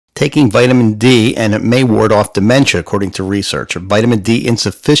taking vitamin D, and it may ward off dementia, according to research. Vitamin D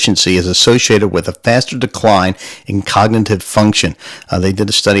insufficiency is associated with a faster decline in cognitive function. They did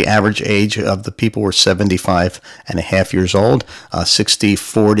a study. Average age of the people were 75 and a half years old,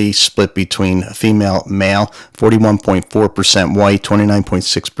 60-40 split between female, male, 41.4% white,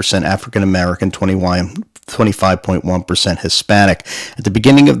 29.6% African American, 25.1% Hispanic. At the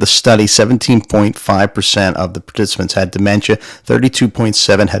beginning of the study, 17.5% of the participants had dementia,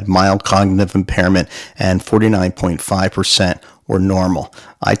 32.7% had mild cognitive impairment, and 49.5% were normal.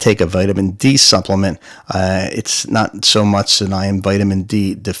 I take a vitamin D supplement. It's not so much that I am vitamin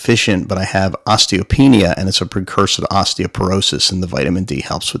D deficient, but I have osteopenia, and it's a precursor to osteoporosis, and the vitamin D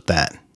helps with that.